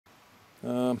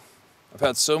I've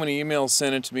had so many emails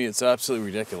sent in to me, it's absolutely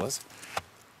ridiculous.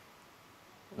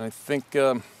 And I think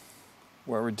what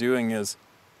we're doing is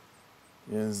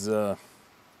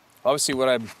obviously what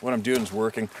I'm doing is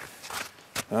working.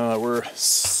 We're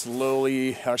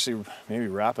slowly, actually maybe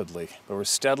rapidly, but we're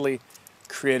steadily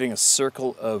creating a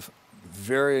circle of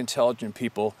very intelligent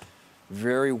people,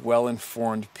 very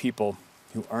well-informed people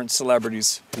who aren't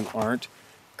celebrities, who aren't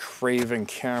craving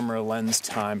camera lens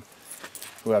time,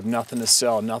 who have nothing to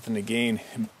sell, nothing to gain,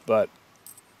 but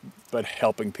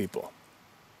helping people.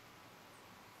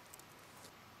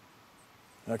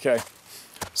 Okay,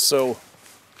 so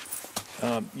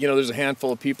there's a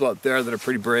handful of people out there that are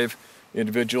pretty brave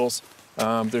individuals.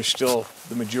 There's still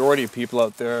the majority of people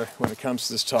out there when it comes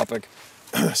to this topic.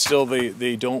 Still,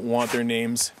 they don't want their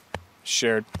names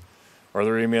shared or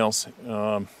their emails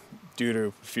due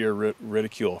to fear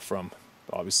ridicule from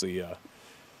obviously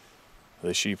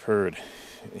the sheep herd,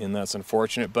 and that's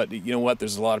unfortunate. But you know what?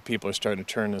 There's a lot of people are starting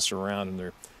to turn this around, and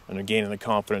they're gaining the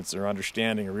confidence, they're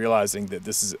understanding and realizing that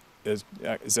this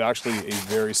is actually a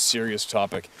very serious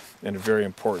topic and a very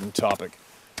important topic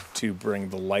to bring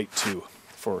the light to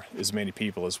for as many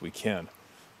people as we can.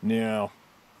 Now,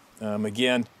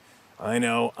 again, I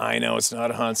know it's not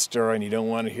a hunt story and you don't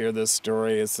want to hear this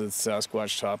story. It's a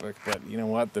Sasquatch topic, but you know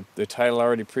what? The title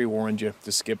already pre-warned you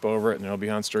to skip over it, and there'll be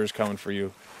hunt stories coming for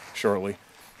you shortly.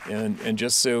 And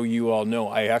just so you all know,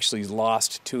 I actually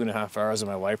lost 2.5 hours of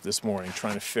my life this morning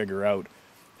trying to figure out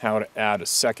how to add a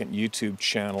second YouTube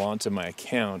channel onto my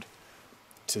account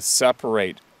to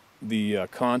separate the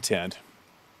content.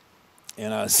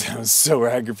 And it was so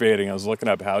aggravating. I was looking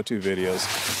up how-to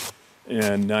videos,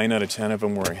 and 9 out of 10 of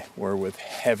them were with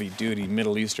heavy-duty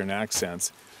Middle Eastern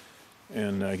accents.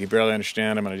 And you barely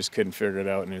understand them, and I just couldn't figure it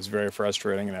out, and it was very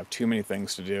frustrating, and I have too many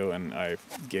things to do, and I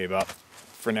gave up.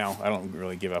 For now, I don't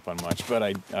really give up on much, but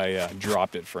I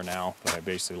dropped it for now. But I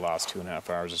basically lost 2.5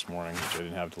 hours this morning, which I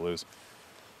didn't have to lose.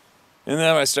 And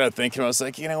then I started thinking, I was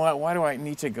like, you know what, why do I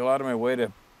need to go out of my way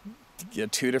to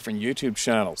get 2 different YouTube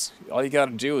channels? All you got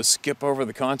to do is skip over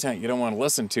the content you don't want to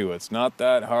listen to. It's not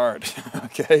that hard.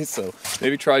 Okay, so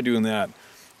maybe try doing that.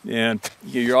 And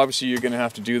you're going to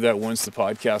have to do that once the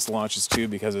podcast launches too,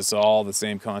 because it's all the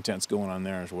same content's going on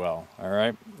there as well. All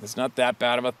right, it's not that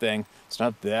bad of a thing. It's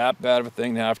not that bad of a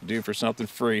thing to have to do for something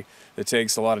free that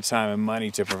takes a lot of time and money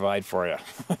to provide for you.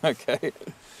 Okay.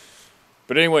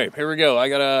 But anyway, here we go. I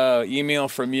got an email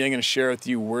from me. I'm going to share with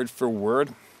you word for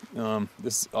word.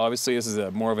 This is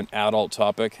more of an adult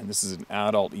topic, and this is an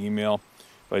adult email.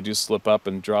 If I do slip up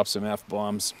and drop some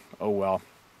F-bombs, oh well.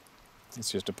 It's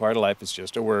just a part of life. It's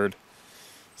just a word.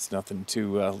 It's nothing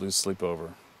to lose sleep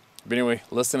over. But anyway,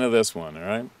 listen to this one, all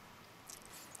right?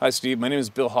 Hi, Steve. My name is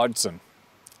Bill Hodgson.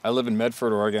 I live in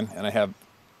Medford, Oregon, and I have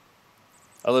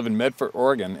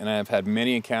had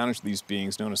many encounters with these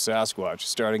beings known as Sasquatch,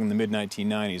 starting in the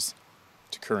mid-1990s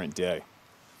to current day.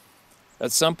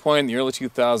 At some point in the early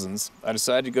 2000s, I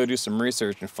decided to go do some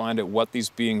research and find out what these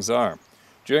beings are.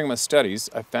 During my studies,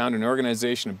 I found an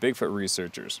organization of Bigfoot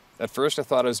researchers. At first, I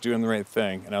thought I was doing the right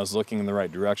thing, and I was looking in the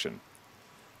right direction.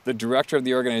 The director of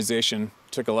the organization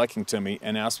took a liking to me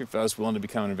and asked me if I was willing to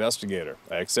become an investigator.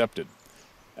 I accepted.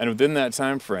 And within that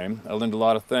time frame, I learned a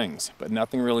lot of things, but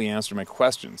nothing really answered my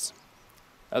questions.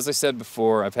 As I said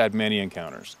before, I've had many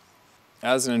encounters.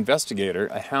 As an investigator,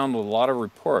 I handled a lot of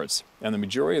reports, and the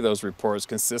majority of those reports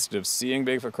consisted of seeing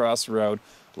Bigfoot cross the road,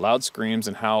 loud screams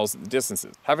and howls at the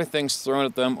distances, having things thrown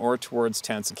at them or towards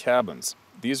tents and cabins.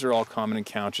 These are all common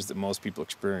encounters that most people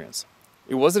experience.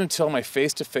 It wasn't until my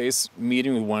face-to-face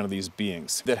meeting with one of these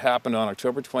beings that happened on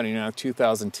October 29,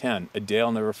 2010, a day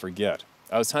I'll never forget.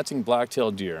 I was hunting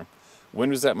black-tailed deer,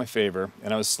 wind was at my favor,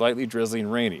 and I was slightly drizzly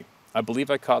and rainy. I believe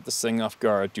I caught this thing off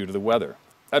guard due to the weather.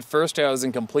 At first, I was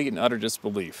in complete and utter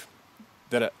disbelief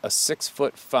that a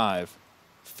 6'5"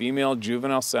 female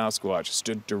juvenile Sasquatch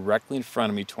stood directly in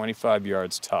front of me 25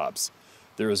 yards tops.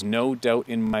 There was no doubt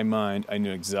in my mind. I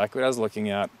knew exactly what I was looking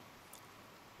at.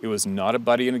 It was not a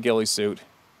buddy in a ghillie suit.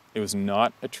 It was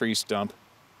not a tree stump.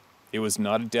 It was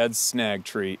not a dead snag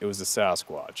tree. It was a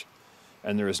Sasquatch.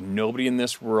 And there is nobody in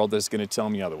this world that's going to tell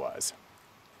me otherwise.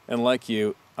 And like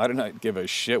you, I do not give a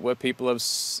shit what people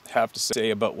have to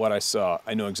say about what I saw.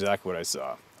 I know exactly what I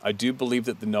saw. I do believe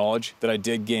that the knowledge that I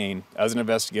did gain as an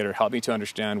investigator helped me to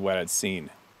understand what I'd seen.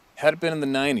 Had it been in the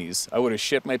 90s, I would have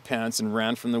shit my pants and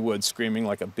ran from the woods screaming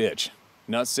like a bitch.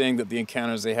 Not saying that the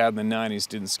encounters they had in the 90s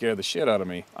didn't scare the shit out of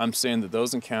me. I'm saying that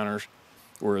those encounters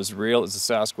were as real as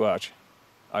the Sasquatch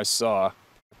I saw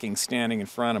fucking standing in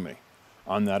front of me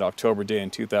on that October day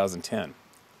in 2010.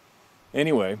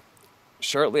 Anyway,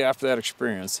 shortly after that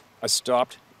experience, I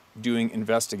stopped doing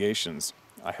investigations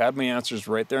I had my answers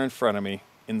right there in front of me,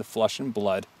 in the flesh and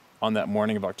blood, on that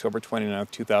morning of October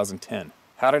 29th, 2010.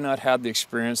 Had I not had the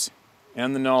experience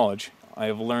and the knowledge I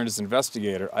have learned as an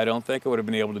investigator, I don't think I would have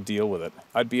been able to deal with it.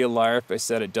 I'd be a liar if I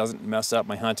said it doesn't mess up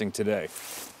my hunting today.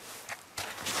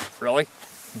 Really?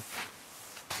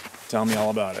 Tell me all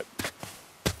about it.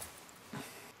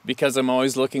 Because I'm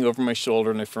always looking over my shoulder,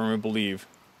 and I firmly believe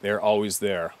they're always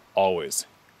there. Always.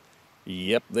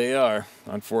 Yep, they are,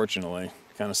 unfortunately.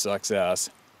 Kind of sucks ass.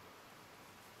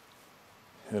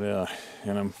 And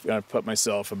I'm gonna put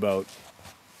myself about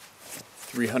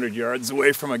 300 yards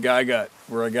away from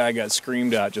where a guy got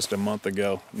screamed at just a month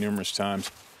ago, numerous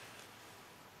times.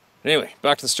 Anyway,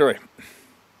 back to the story.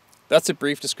 That's a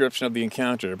brief description of the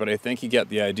encounter, but I think you get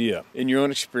the idea. In your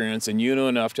own experience, and you know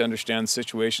enough to understand the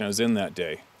situation I was in that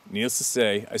day. Needless to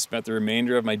say, I spent the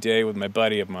remainder of my day with my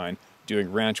buddy of mine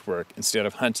doing ranch work instead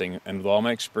of hunting, and with all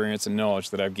my experience and knowledge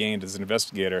that I've gained as an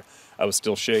investigator, I was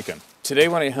still shaken. Today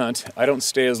when I hunt, I don't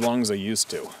stay as long as I used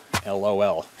to.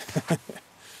 LOL.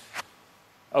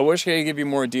 I wish I could give you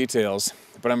more details,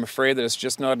 but I'm afraid that it's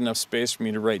just not enough space for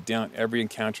me to write down every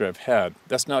encounter I've had.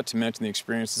 That's not to mention the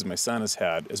experiences my son has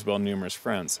had, as well as numerous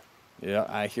friends. Yeah,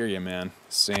 I hear you, man.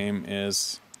 Same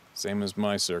as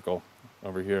my circle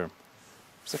over here.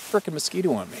 There's a frickin'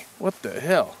 mosquito on me. What the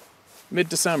hell?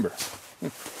 Mid-December.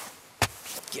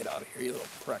 Get out of here, you little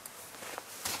prick.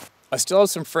 I still have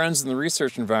some friends in the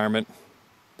research environment,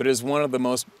 but it is one of the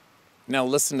most... Now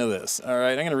listen to this, all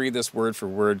right? I'm going to read this word for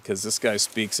word because this guy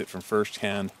speaks it from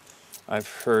firsthand. I've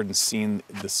heard and seen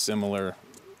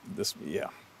yeah.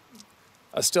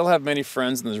 I still have many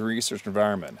friends in the research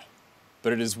environment,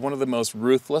 but it is one of the most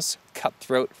ruthless,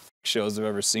 cutthroat shows I've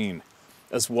ever seen,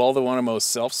 as well as one of the most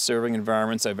self-serving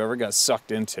environments I've ever got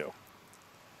sucked into.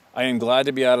 I am glad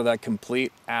to be out of that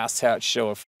complete asshat show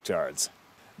of f***tards.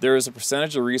 There is a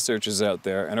percentage of researchers out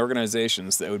there and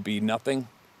organizations that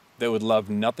would love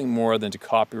nothing more than to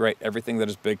copyright everything that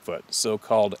is Bigfoot,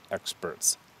 so-called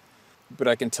experts. But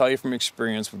I can tell you from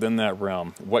experience within that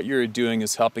realm, what you're doing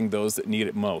is helping those that need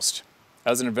it most.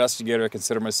 As an investigator, I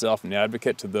consider myself an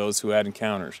advocate to those who had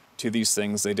encounters to these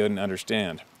things they didn't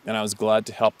understand, and I was glad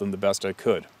to help them the best I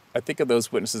could. I think of those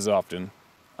witnesses often.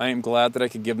 I am glad that I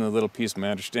could give them a little piece of my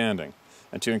understanding,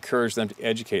 and to encourage them to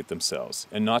educate themselves,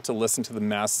 and not to listen to the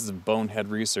masses of bonehead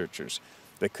researchers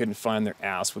that couldn't find their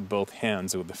ass with both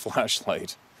hands with a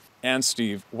flashlight. And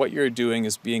Steve, what you're doing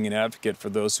is being an advocate for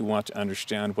those who want to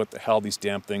understand what the hell these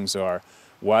damn things are,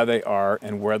 why they are,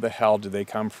 and where the hell do they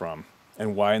come from,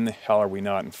 and why in the hell are we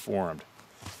not informed.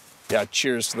 Yeah,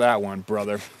 cheers to that one,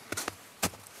 brother.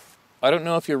 I don't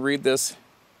know if you'll read this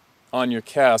on your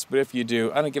cast, but if you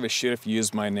do, I don't give a shit if you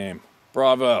use my name.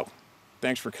 Bravo.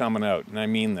 Thanks for coming out, and I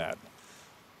mean that.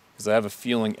 Because I have a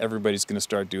feeling everybody's going to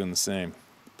start doing the same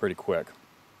pretty quick.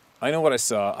 I know what I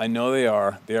saw. I know they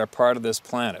are. They are part of this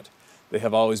planet. They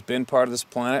have always been part of this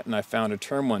planet, and I found a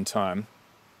term one time,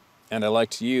 and I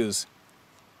like to use,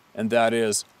 and that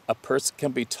is, a person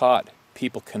can be taught,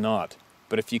 people cannot.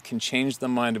 But if you can change the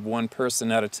mind of one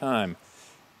person at a time,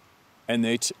 and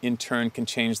they in turn can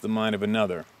change the mind of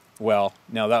another, well,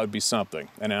 now that would be something.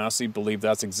 And I honestly believe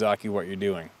that's exactly what you're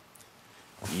doing.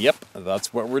 Yep,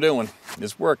 that's what we're doing.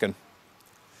 It's working.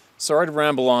 Sorry to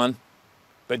ramble on,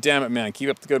 but damn it, man, keep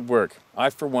up the good work. I,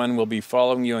 for one, will be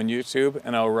following you on YouTube,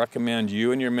 and I will recommend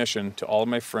you and your mission to all of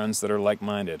my friends that are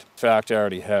like-minded. In fact, I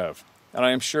already have. And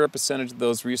I am sure a percentage of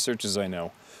those researchers I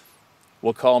know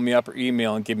will call me up or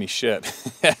email and give me shit.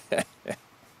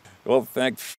 Well,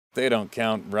 they don't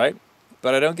count, right?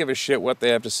 But I don't give a shit what they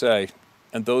have to say.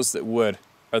 And those that would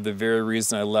are the very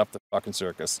reason I left the fucking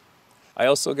circus. I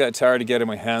also got tired of getting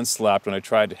my hands slapped when I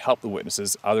tried to help the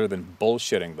witnesses other than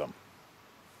bullshitting them.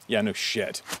 Yeah, no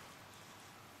shit.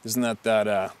 Isn't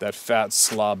that fat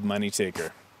slob money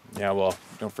taker? Yeah, well,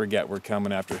 don't forget we're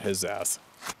coming after his ass.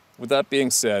 With that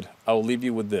being said, I will leave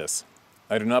you with this.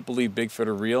 I do not believe Bigfoot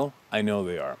are real. I know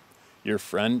they are. Your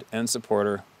friend and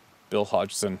supporter, Bill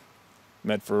Hodgson,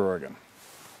 Medford, Oregon.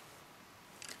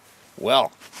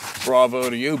 Well, bravo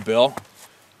to you, Bill.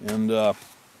 And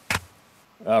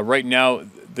right now,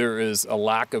 there is a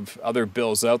lack of other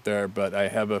Bills out there, but I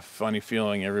have a funny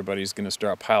feeling everybody's going to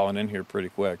start piling in here pretty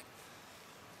quick.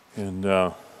 And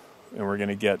we're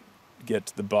going to get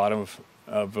to the bottom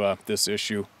of this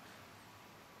issue.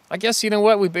 I guess, you know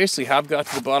what? We basically have got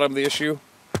to the bottom of the issue.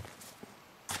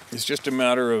 It's just a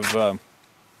matter of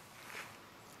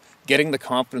getting the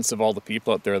confidence of all the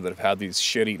people out there that have had these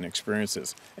shit-eating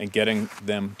experiences and getting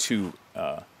them to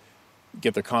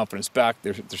get their confidence back,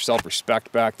 their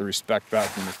self-respect back, their respect back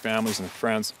from their families and their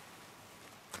friends,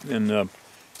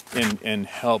 and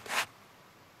help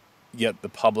get the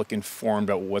public informed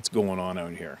about what's going on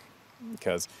out here,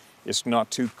 because it's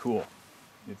not too cool.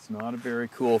 It's not a very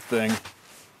cool thing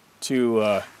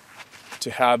to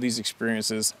have these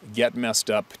experiences, get messed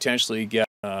up, potentially get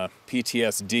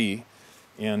PTSD,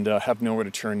 and have nowhere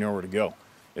to turn, nowhere to go.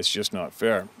 It's just not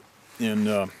fair.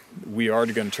 And we are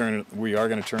going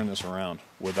to turn this around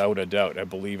without a doubt.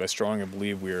 I strongly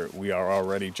believe we are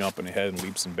already jumping ahead in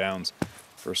leaps and bounds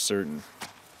for certain.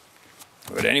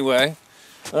 But anyway,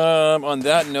 on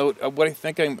that note, what I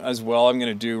think I'm going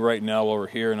to do right now while we're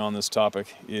here and on this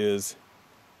topic is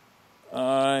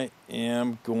I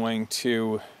am going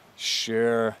to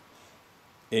share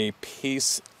a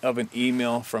piece of an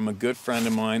email from a good friend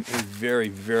of mine, a very,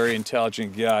 very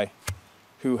intelligent guy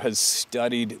who has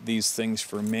studied these things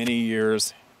for many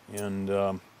years, and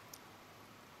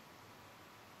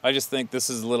I just think this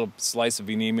is a little slice of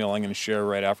an email I'm going to share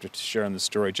right after sharing the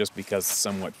story, just because it's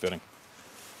somewhat fitting.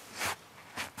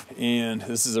 And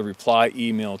this is a reply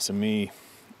email to me,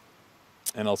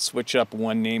 and I'll switch up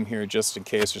one name here just in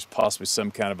case there's possibly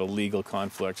some kind of a legal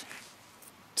conflict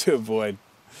to avoid.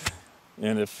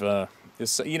 And if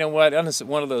you know what, on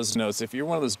one of those notes, if you're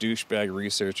one of those douchebag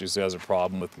researchers who has a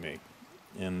problem with me,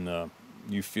 and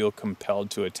you feel compelled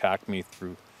to attack me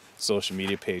through social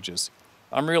media pages,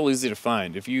 I'm real easy to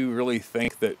find. If you really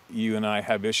think that you and I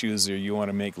have issues, or you want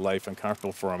to make life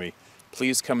uncomfortable for me,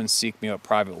 please come and seek me out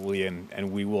privately,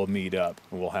 and we will meet up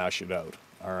and we'll hash it out.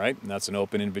 All right? And that's an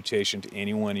open invitation to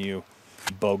any one of you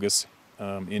bogus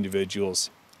individuals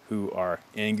who are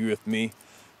angry with me,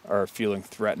 are feeling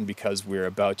threatened because we're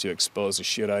about to expose the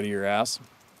shit out of your ass.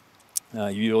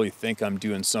 You really think I'm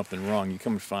doing something wrong, you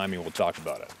come and find me, we'll talk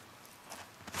about it.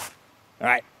 All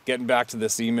right, getting back to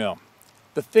this email.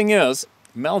 The thing is,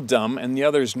 Meldum and the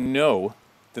others know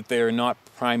that they are not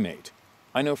primate.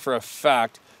 I know for a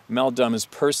fact Meldum has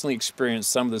personally experienced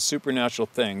some of the supernatural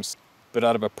things, but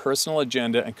out of a personal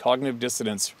agenda and cognitive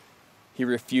dissonance, he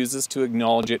refuses to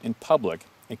acknowledge it in public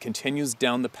and continues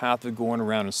down the path of going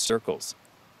around in circles.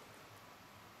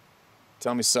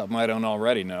 Tell me something I don't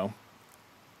already know.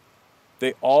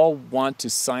 They all want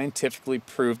to scientifically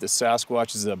prove that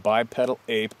Sasquatch is a bipedal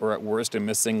ape, or at worst a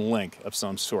missing link of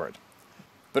some sort.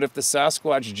 But if the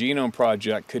Sasquatch Genome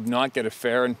Project could not get a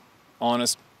fair and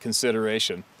honest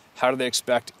consideration, how do they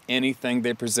expect anything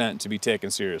they present to be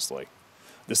taken seriously?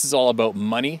 This is all about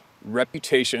money,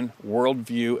 reputation,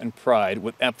 worldview, and pride,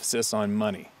 with emphasis on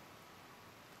money.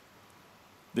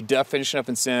 The definition of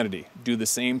insanity: do the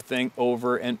same thing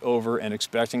over and over and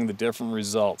expecting the different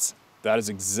results. That is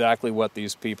exactly what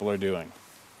these people are doing.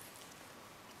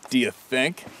 Do you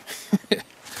think?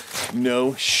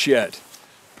 No shit.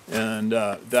 And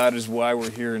that is why we're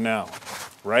here now,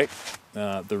 right?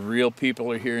 The real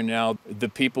people are here now. The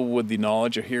people with the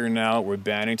knowledge are here now. We're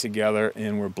banding together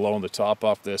and we're blowing the top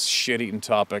off this shit-eating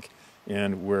topic,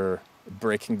 and we're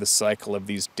breaking the cycle of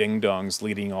these ding-dongs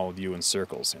leading all of you in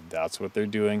circles. And that's what they're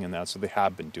doing, and that's what they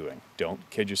have been doing. Don't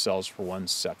kid yourselves for 1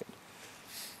 second.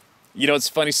 You know, it's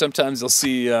funny, sometimes you'll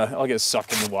see, I'll get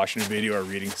sucked into watching a video or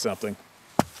reading something,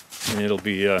 and it'll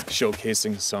be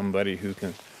showcasing somebody who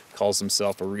calls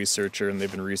himself a researcher, and they've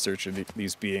been researching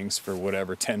these beings for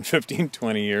whatever, 10, 15,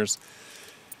 20 years.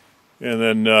 And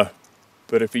then,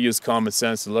 but if you use common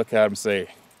sense to look at them and say,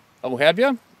 oh, have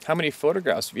you? How many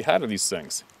photographs have you had of these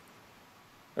things?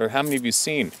 Or how many have you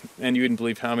seen? And you wouldn't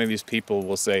believe how many of these people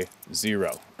will say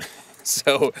 0.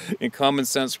 So in common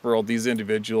sense world, these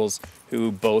individuals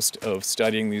who boast of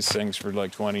studying these things for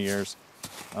like 20 years,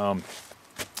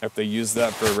 if they use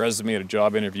that for a resume at a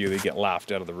job interview, they get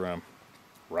laughed out of the room,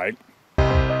 right?